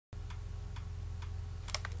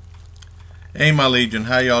Hey my Legion,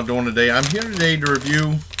 how y'all doing today? I'm here today to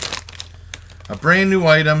review a brand new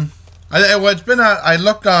item. It's been out, I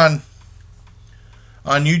looked on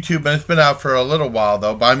YouTube and it's been out for a little while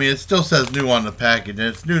though, but I mean it still says new on the package and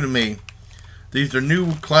it's new to me. These are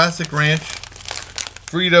new Classic Ranch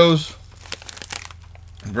Fritos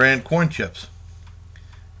brand corn chips.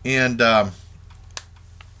 And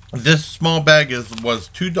this small bag was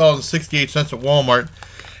 $2.68 at Walmart,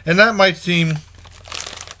 and that might seem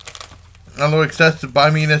a little excessive, but I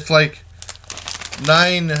mean it's like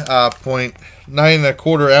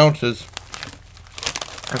 9.9 ounces.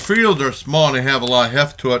 The Fritos are small and they have a lot of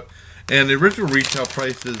heft to it, and the original retail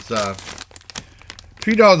price is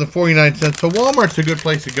 $3.49. So Walmart's a good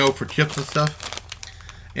place to go for chips and stuff.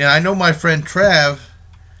 And I know my friend Trav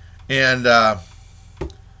and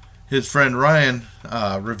his friend Ryan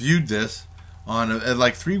reviewed this on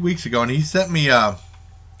like 3 weeks ago, and he sent me a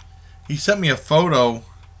photo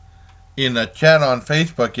in a chat on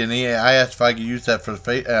Facebook, and I asked if I could use that for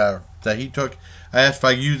the that he took. I asked if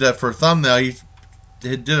I could use that for a thumbnail. He must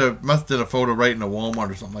have did a photo right in the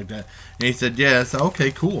Walmart or something like that, and he said, "Yeah." I said,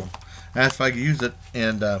 "Okay, cool." I asked if I could use it,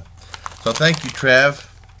 and so thank you, Trav.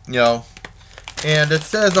 You know, and it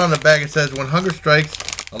says on the bag, it says, "When hunger strikes,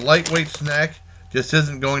 a lightweight snack just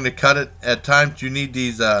isn't going to cut it. At times, you need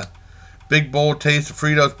these big, bold taste of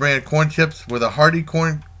Fritos brand corn chips with a hearty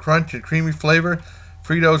corn crunch and creamy flavor.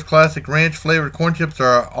 Fritos Classic Ranch flavored corn chips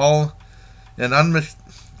are all an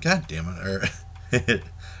unmistakable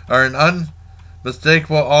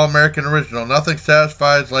all-American original. Nothing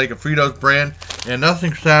satisfies like a Fritos brand, and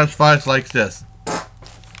nothing satisfies like this."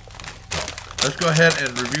 Let's go ahead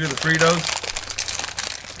and review the Fritos.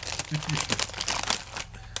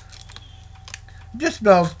 It just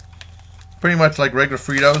smells pretty much like regular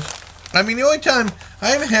Fritos. I mean, the only time I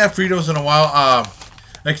haven't had Fritos in a while,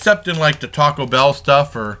 except in like the Taco Bell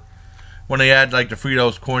stuff, or when they add like the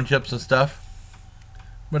Fritos corn chips and stuff.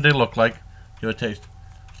 What they look like. Give it a taste.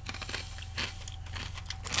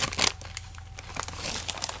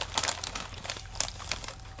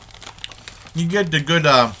 You get the good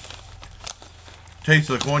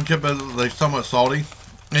taste of the corn chip, like somewhat salty,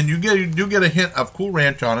 and you do get a hint of Cool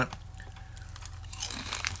Ranch on it.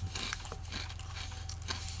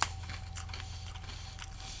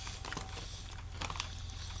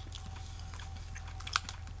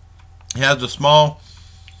 It has a small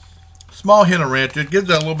hint of ranch. It gives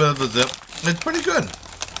that a little bit of the zip. It's pretty good.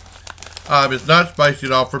 It's not spicy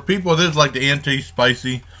at all. For people, this is like the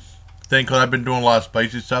anti-spicy thing, because I've been doing a lot of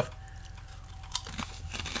spicy stuff.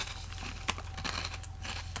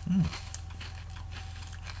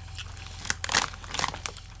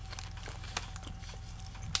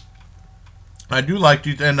 I do like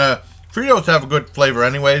these, and Fritos have a good flavor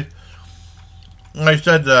anyway. Like I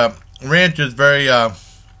said, the ranch is very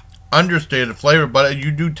understated flavor, but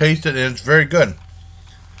you do taste it and it's very good.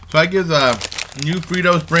 So I give the new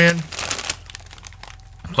Fritos brand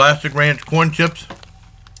Classic Ranch corn chips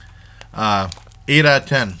 8 out of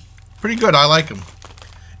 10. Pretty good. I like them.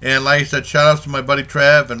 And like I said, shout outs to my buddy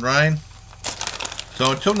Trav and Ryan.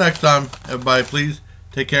 So until next time, everybody, please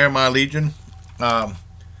take care of my Legion.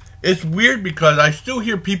 It's weird because I still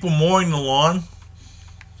hear people mowing the lawn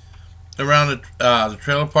around the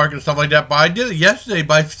trailer park and stuff like that, but I did it yesterday,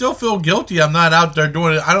 but I still feel guilty I'm not out there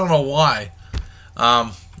doing it. I don't know why.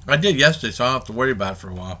 I did yesterday, so I don't have to worry about it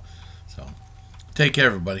for a while. So take care,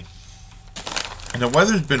 everybody. And the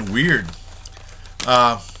weather's been weird.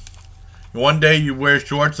 One day you wear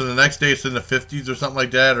shorts and the next day it's in the 50s or something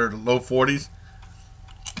like that, or low 40s.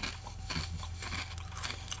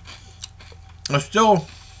 It's still,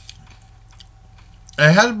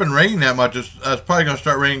 it hasn't been raining that much. It's probably going to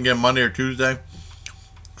start raining again Monday or Tuesday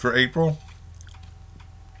for April.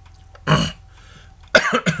 I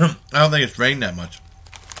don't think it's rained that much.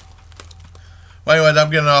 Well, anyways, I'm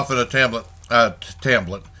getting off at a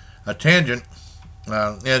tangent.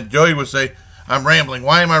 And Joey would say, "I'm rambling.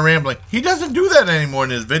 Why am I rambling?" He doesn't do that anymore in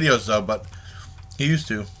his videos, though, but he used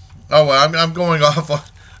to. Oh, well, I'm going off on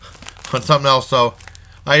something else. So,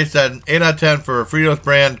 like I said, 8 out of 10 for Fritos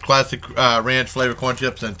brand Classic Ranch flavor corn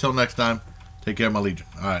chips. Until next time, take care of my Legion.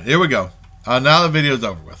 All right, here we go. Now the video's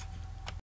over with.